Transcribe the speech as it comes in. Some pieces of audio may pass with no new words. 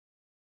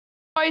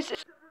Guys,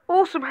 it's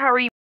Awesome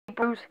Harry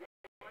Bros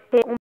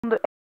here on the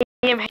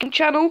AM Hacking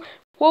channel.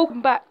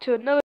 Welcome back to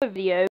another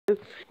video.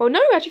 Well, no,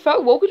 actually,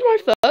 welcome to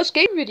my first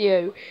game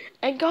video.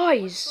 And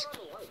guys,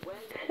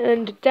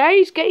 in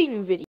today's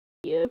gaming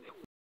video,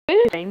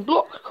 we're playing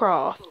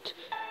Blockcraft.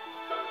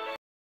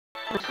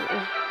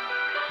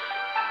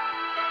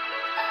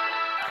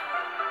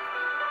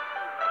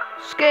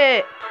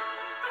 Skip.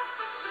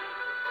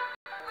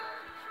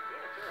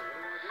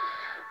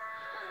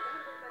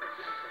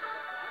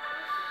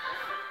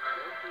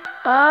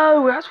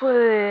 Oh, that's what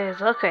it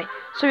is. Okay.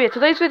 So yeah,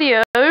 today's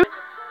video.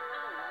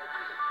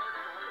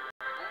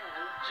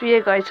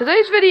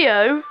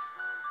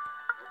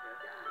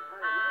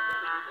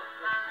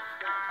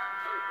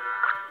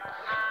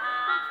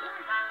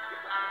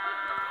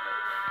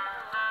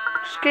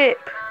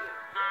 Skip.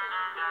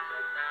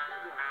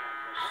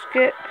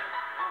 Skip.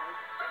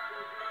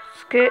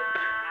 Skip.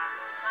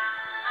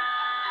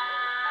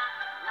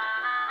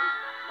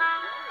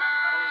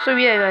 So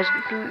yeah, guys,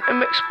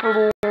 I'm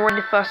exploring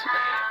the first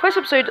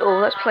episode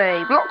of Let's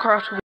Play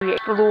Blockcraft. We'll be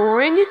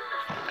exploring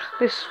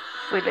this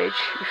village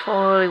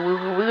before we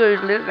go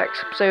to the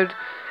next episode,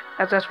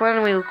 as that's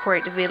when we'll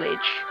create the village.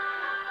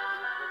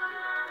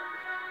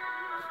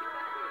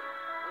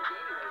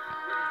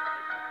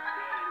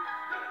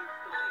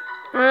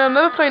 I've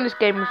never played this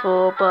game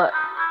before, but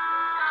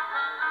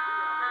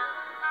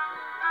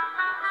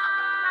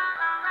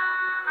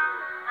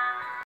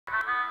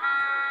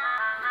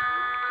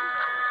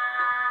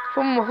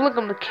I feel like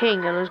I'm the king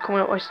and I'm just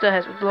coming up my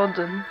stairs with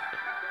London.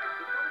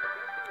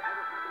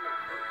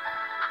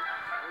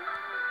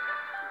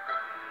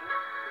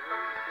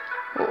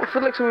 Well, I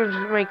feel like someone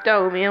just make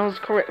doubt of me. I was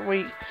correct.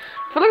 Wait,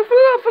 I feel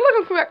like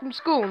I'm correct from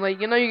school. Like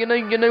you know when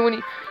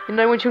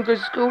children go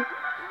to school.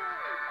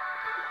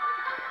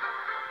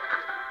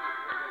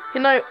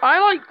 I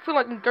feel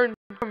like I'm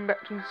coming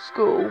back from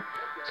school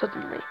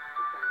suddenly.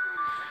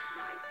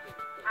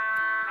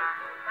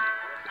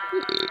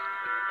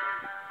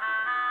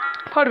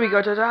 Pardon me,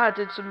 guys. I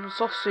did some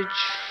sausage.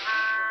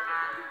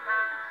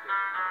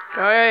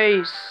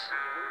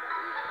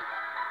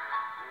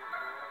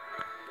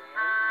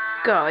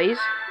 Guys,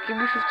 give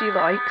me 50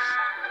 likes.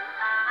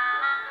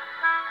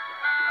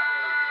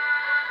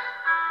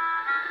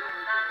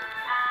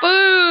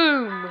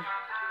 Boom!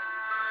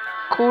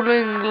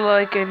 Calling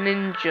like a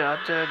ninja.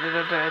 Da da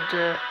da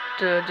da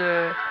da da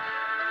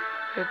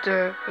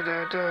da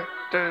da da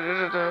da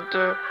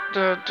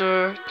da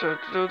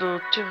da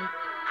da.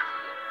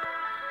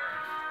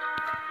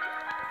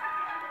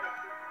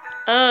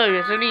 Oh,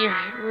 there's only a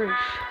roof.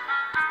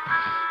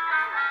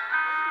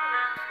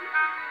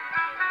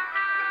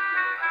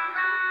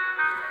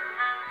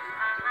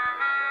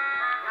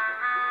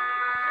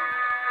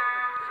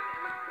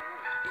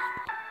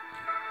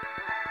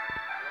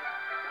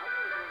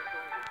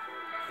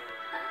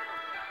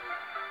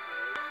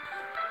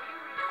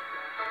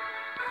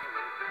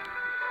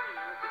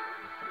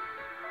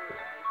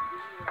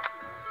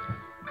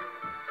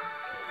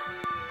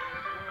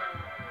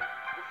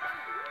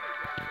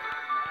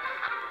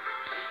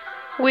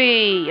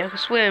 Wee, I can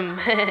swim.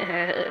 Look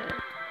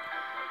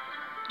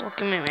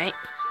at me, mate.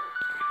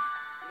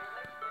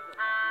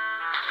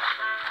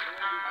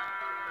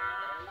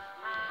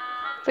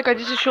 So guys,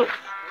 this is a short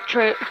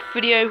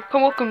video.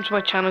 Welcome to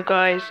my channel,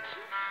 guys.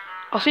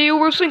 I'll see you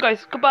all real soon,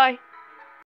 guys. Goodbye.